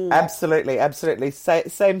 Absolutely, absolutely.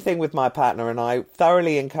 Same thing with my partner, and I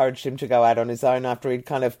thoroughly encouraged him to go out on his own after he'd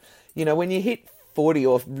kind of, when you hit 40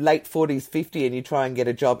 or late 40s, 50 and you try and get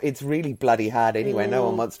a job, it's really bloody hard anyway. No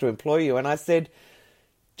one wants to employ you. And I said,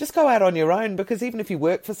 just go out on your own, because even if you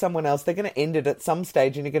work for someone else, they're going to end it at some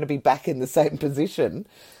stage and you're going to be back in the same position.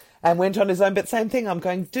 And went on his own. But same thing, I'm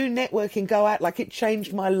going, do networking, go out. Like, it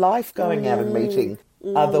changed my life going out and meeting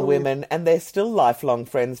other women. And they're still lifelong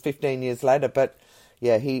friends 15 years later. But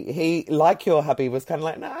yeah, he like your hubby, was kind of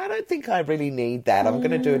like, no, I don't think I really need that. I'm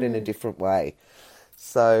going to do it in a different way.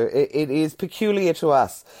 So it is peculiar to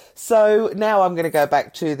us. So now I'm going to go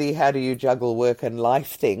back to the how do you juggle work and life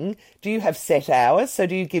thing. Do you have set hours? So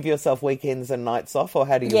do you give yourself weekends and nights off, or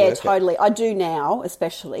how do you work? Yeah, totally. I do now,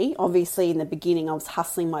 especially. Obviously, in the beginning, I was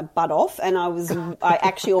hustling my butt off, and I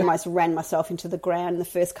actually almost ran myself into the ground in the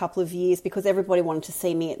first couple of years because everybody wanted to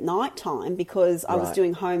see me at night time because I was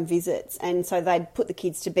doing home visits, and so they'd put the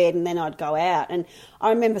kids to bed and then I'd go out. And I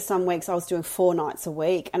remember some weeks I was doing 4 nights a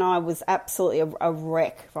week, and I was absolutely a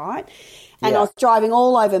wreck, right? And I was driving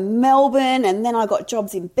all over Melbourne, and then I got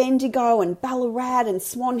jobs in Bendigo and Ballarat and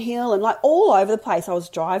Swan Hill, and like all over the place I was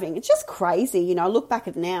driving. It's just crazy. I look back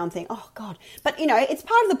at it now and think, oh God. But, it's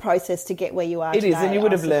part of the process to get where you are today. It is, and you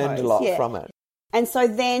would have learned a lot from it. And so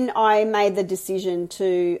then I made the decision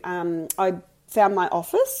to, I found my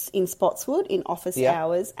office in Spotswood in office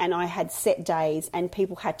hours, and I had set days and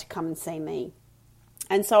people had to come and see me.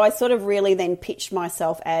 And so I sort of really then pitched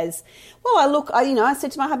myself as, well, I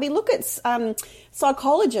said to my hubby, look at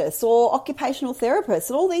psychologists or occupational therapists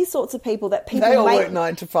and all these sorts of people that people They all work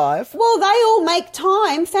 9 to 5. Well, they all make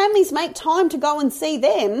time. Families make time to go and see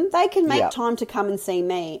them. They can make time to come and see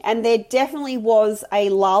me. And there definitely was a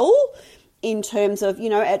lull in terms of,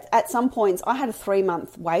 at some points I had a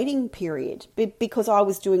 3-month waiting period because I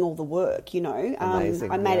was doing all the work,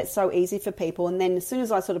 Amazing, I made it so easy for people. And then as soon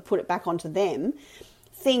as I sort of put it back onto them,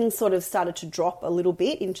 things sort of started to drop a little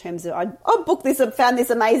bit in terms of I booked this and found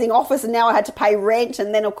this amazing office and now I had to pay rent,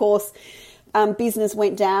 and then of course business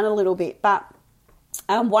went down a little bit. But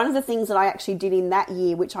one of the things that I actually did in that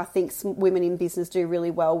year, which I think women in business do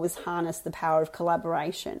really well, was harness the power of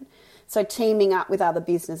collaboration. So teaming up with other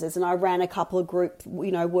businesses, and I ran a couple of group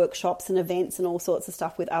workshops and events and all sorts of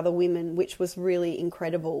stuff with other women, which was really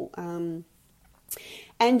incredible.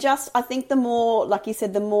 And just, I think the more, like you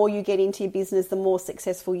said, the more you get into your business, the more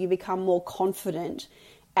successful you become, more confident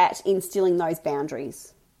at instilling those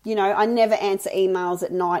boundaries. I never answer emails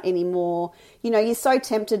at night anymore. You're so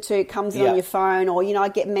tempted to, it comes in on your phone, or, I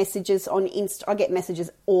get messages on I get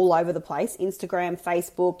messages all over the place, Instagram,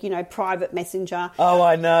 Facebook, private messenger. Oh,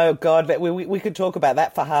 I know. God, we could talk about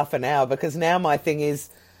that for half an hour, because now my thing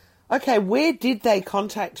is, okay, where did they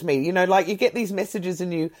contact me? Like you get these messages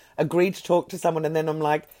and you agree to talk to someone, and then I'm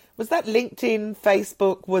like, was that LinkedIn,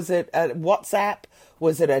 Facebook? Was it a WhatsApp?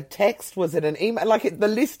 Was it a text? Was it an email? Like the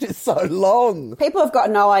list is so long. People have got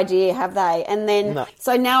no idea, have they? And then,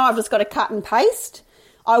 So now I've just got to cut and paste.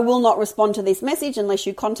 I will not respond to this message unless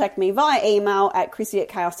you contact me via email at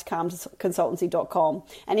chrissy@chaos2calmconsultancy.com.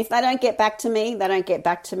 And if they don't get back to me, they don't get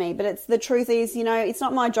back to me. But the truth is, it's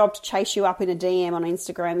not my job to chase you up in a DM on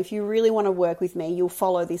Instagram. If you really want to work with me, you'll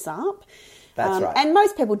follow this up. That's right. And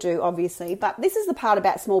most people do, obviously. But this is the part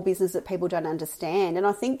about small business that people don't understand. And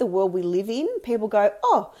I think the world we live in, people go,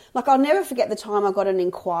 oh, like I'll never forget the time I got an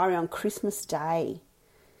inquiry on Christmas Day.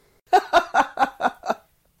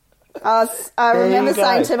 I remember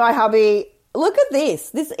saying to my hubby, look at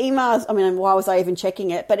this email. I mean, why was I even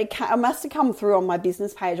checking it? But it must have come through on my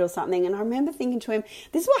business page or something. And I remember thinking to him,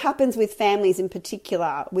 this is what happens with families in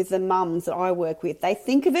particular, with the mums that I work with. They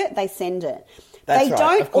think of it, they send it. That's they right.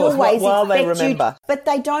 don't of course. always while they expect remember. but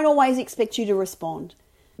they don't always expect you to respond.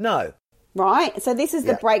 No. Right? So this is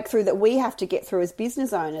the Yeah. breakthrough that we have to get through as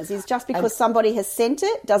business owners, is just because somebody has sent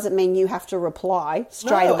it doesn't mean you have to reply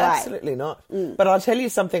straight No, away. absolutely not. But I'll tell you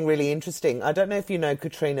something really interesting. I don't know if you know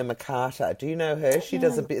Katrina McCarter. Do you know her? She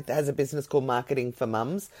has a business called Marketing for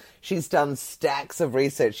Mums. She's done stacks of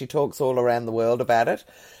research. She talks all around the world about it.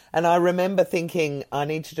 And I remember thinking I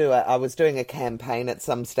was doing a campaign at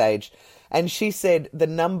some stage, and she said the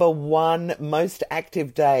number one most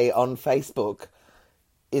active day on Facebook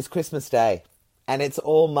is Christmas Day, and it's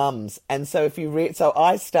all mums. And so so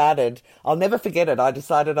I started, I'll never forget it, I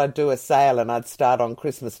decided I'd do a sale and I'd start on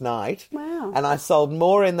Christmas night. Wow. And I sold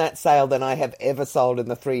more in that sale than I have ever sold in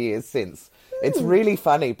the 3 years since. It's really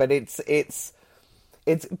funny, but it's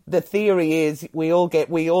the theory is we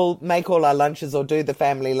all make all our lunches or do the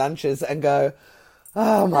family lunches and go,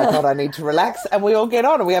 oh my God, I need to relax. And we all get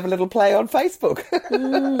on and we have a little play on Facebook.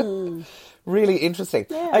 Really interesting.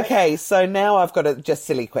 Yeah. Okay, so now I've got just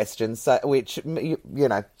silly questions, which, you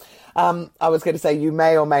know, I was going to say you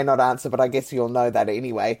may or may not answer, but I guess you'll know that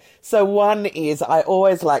anyway. So one is, I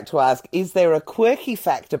always like to ask, is there a quirky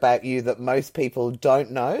fact about you that most people don't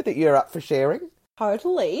know that you're up for sharing?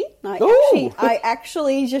 Totally. Ooh. I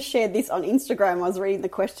actually just shared this on Instagram. I was reading the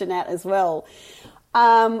question out as well.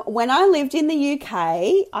 When I lived in the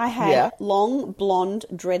UK, I had long blonde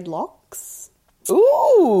dreadlocks.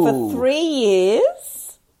 Ooh. For 3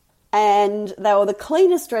 years, and they were the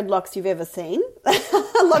cleanest dreadlocks you've ever seen.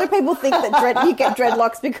 A lot of people think that you get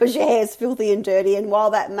dreadlocks because your hair is filthy and dirty, and while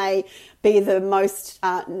that may be the most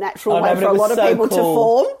natural way for a lot of people to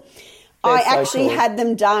form, I actually had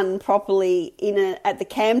them done properly at the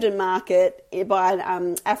Camden Market by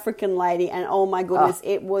an African lady, and oh my goodness,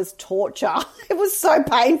 it was torture. It was so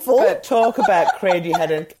painful. But talk about cred. You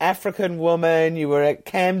had an African woman, you were at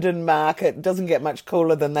Camden Market. It doesn't get much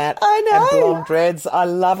cooler than that. I know. And blonde dreads. I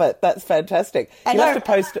love it. That's fantastic. And you have to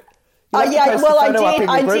post it. I did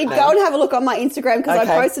go and have a look on my Instagram because I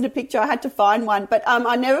posted a picture. I had to find one. But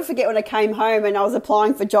I never forget when I came home and I was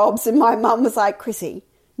applying for jobs and my mum was like, Chrissy,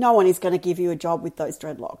 no one is going to give you a job with those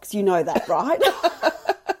dreadlocks. You know that, right?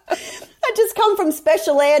 I just come from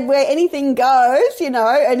special ed where anything goes, you know,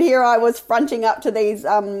 and here I was fronting up to these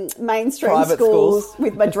mainstream Private schools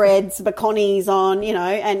with my dreads, my connies on, you know,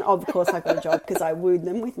 and of course I got a job because I wooed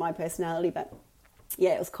them with my personality, but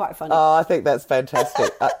yeah, it was quite funny. Oh, I think that's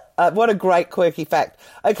fantastic. What a great quirky fact.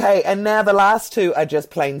 Okay, and now the last two are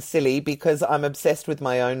just plain silly because I'm obsessed with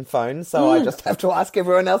my own phone, so I just have to ask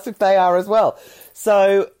everyone else if they are as well.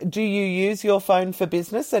 So do you use your phone for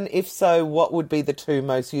business? And if so, what would be the two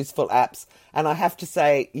most useful apps? And I have to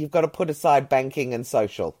say, you've got to put aside banking and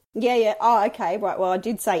social. Yeah. Oh, okay. Right. Well, I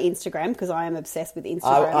did say Instagram because I am obsessed with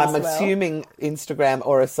Instagram I'm assuming Instagram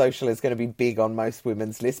or a social is going to be big on most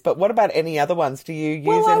women's lists. But what about any other ones? Do you use anything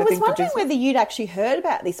for business? Well, I was wondering whether you'd actually heard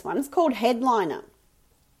about this one. It's called Headliner.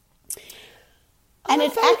 And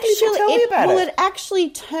it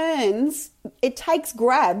takes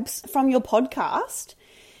grabs from your podcast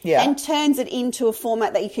and turns it into a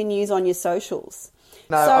format that you can use on your socials.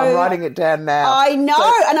 No, I'm writing it down now. I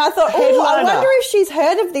know, and I thought, I wonder if she's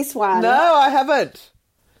heard of this one. No, I haven't.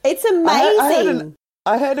 It's amazing.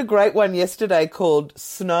 I heard a great one yesterday called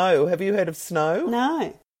Snow. Have you heard of Snow?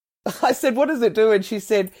 No. I said, what does it do? And she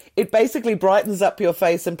said, it basically brightens up your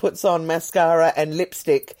face and puts on mascara and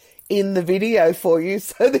lipstick in the video for you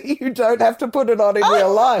so that you don't have to put it on in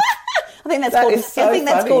real life. I think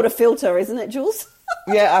that's called a filter, isn't it, Jules?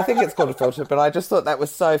 Yeah, I think it's called a filter, but I just thought that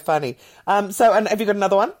was so funny. And have you got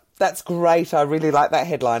another one? That's great. I really like that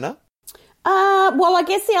Headliner. Well, I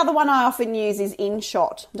guess the other one I often use is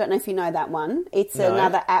InShot. I don't know if you know that one. It's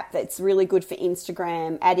another app that's really good for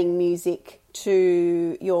Instagram, adding music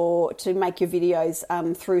to make your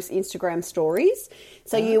videos through Instagram stories.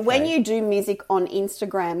 So when you do music on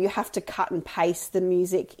Instagram, you have to cut and paste the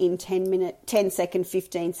music in 10 second,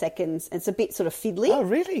 15 seconds. It's a bit sort of fiddly. Oh,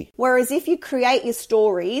 really? Whereas if you create your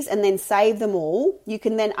stories and then save them all, you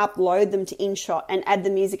can then upload them to InShot and add the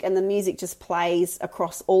music, and the music just plays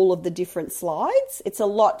across all of the different slides. It's a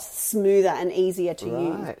lot smoother and easier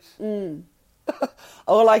to use.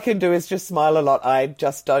 All I can do is just smile a lot. I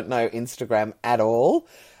just don't know Instagram at all.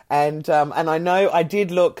 And I know I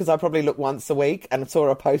did look, because I probably look once a week, and saw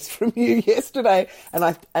a post from you yesterday. And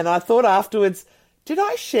I thought afterwards, did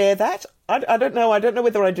I share that? I don't know. I don't know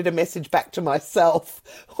whether I did a message back to myself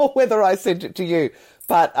or whether I sent it to you.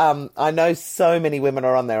 But I know so many women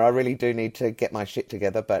are on there. I really do need to get my shit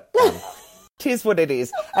together. But tis what it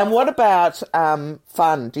is. And what about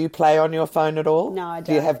fun? Do you play on your phone at all? No, I don't.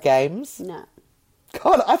 Do you have games? No.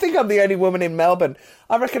 God, I think I'm the only woman in Melbourne.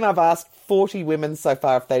 I reckon I've asked 40 women so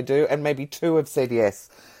far if they do, and maybe 2 have said yes.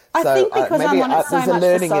 I think because I'm on it so there's a much for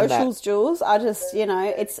learning in that. socials, Jules, I just,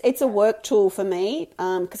 it's a work tool for me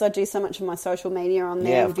because I do so much of my social media on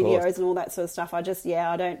there and videos and all that sort of stuff. I just,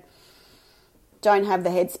 I don't have the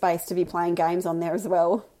headspace to be playing games on there as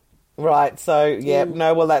well. Right, so,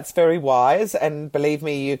 well, that's very wise, and believe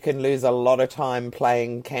me, you can lose a lot of time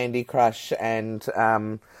playing Candy Crush and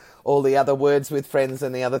all the other words with friends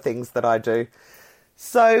and the other things that I do.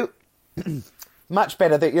 So, much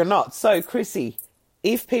better that you're not. So, Chrissy,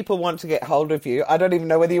 if people want to get hold of you, I don't even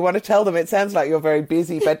know whether you want to tell them, it sounds like you're very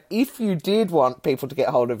busy, but if you did want people to get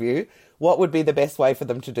hold of you, what would be the best way for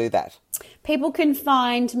them to do that? People can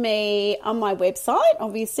find me on my website,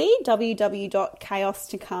 obviously,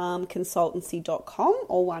 www.chaostocalmconsultancy.com,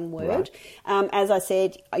 all one word. Right. As I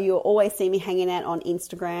said, you'll always see me hanging out on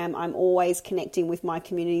Instagram. I'm always connecting with my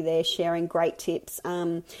community there, sharing great tips.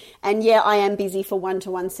 I am busy for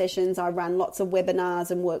one-to-one sessions. I run lots of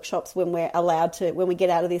webinars and workshops when we're allowed to, when we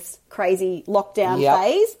get out of this crazy lockdown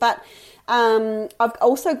phase. But I've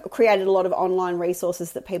also created a lot of online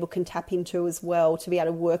resources that people can tap into as well to be able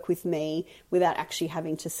to work with me without actually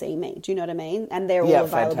having to see me. Do you know what I mean? And they're all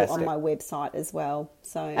available on my website as well.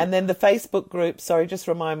 So, and then the Facebook group, sorry, just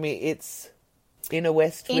remind me, it's Inner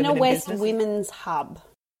West Women's Hub.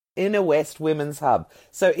 Inner West Women's Hub.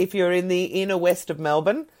 So if you're in the inner west of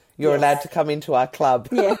Melbourne, you're allowed to come into our club.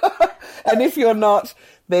 Yeah. And if you're not,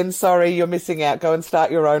 then sorry, you're missing out. Go and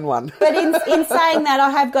start your own one. But in saying that,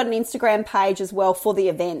 I have got an Instagram page as well for the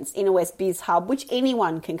events, Inner West Biz Hub, which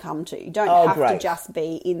anyone can come to. You don't have to just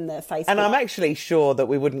be in the Facebook. And I'm actually sure that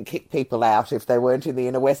we wouldn't kick people out if they weren't in the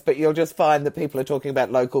Inner West, but you'll just find that people are talking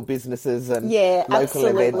about local businesses and local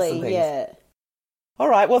events and things. Yeah. All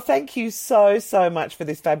right. Well, thank you so, so much for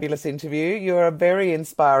this fabulous interview. You're a very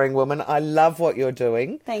inspiring woman. I love what you're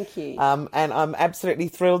doing. Thank you. And I'm absolutely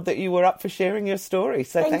thrilled that you were up for sharing your story.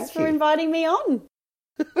 So thanks for inviting me on.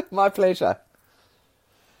 My pleasure.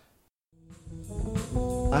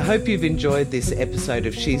 I hope you've enjoyed this episode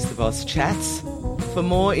of She's the Boss Chats. For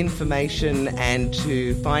more information and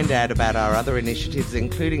to find out about our other initiatives,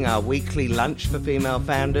 including our weekly lunch for female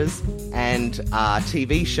founders and our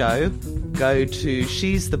TV show, go to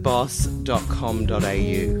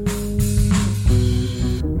shestheboss.com.au.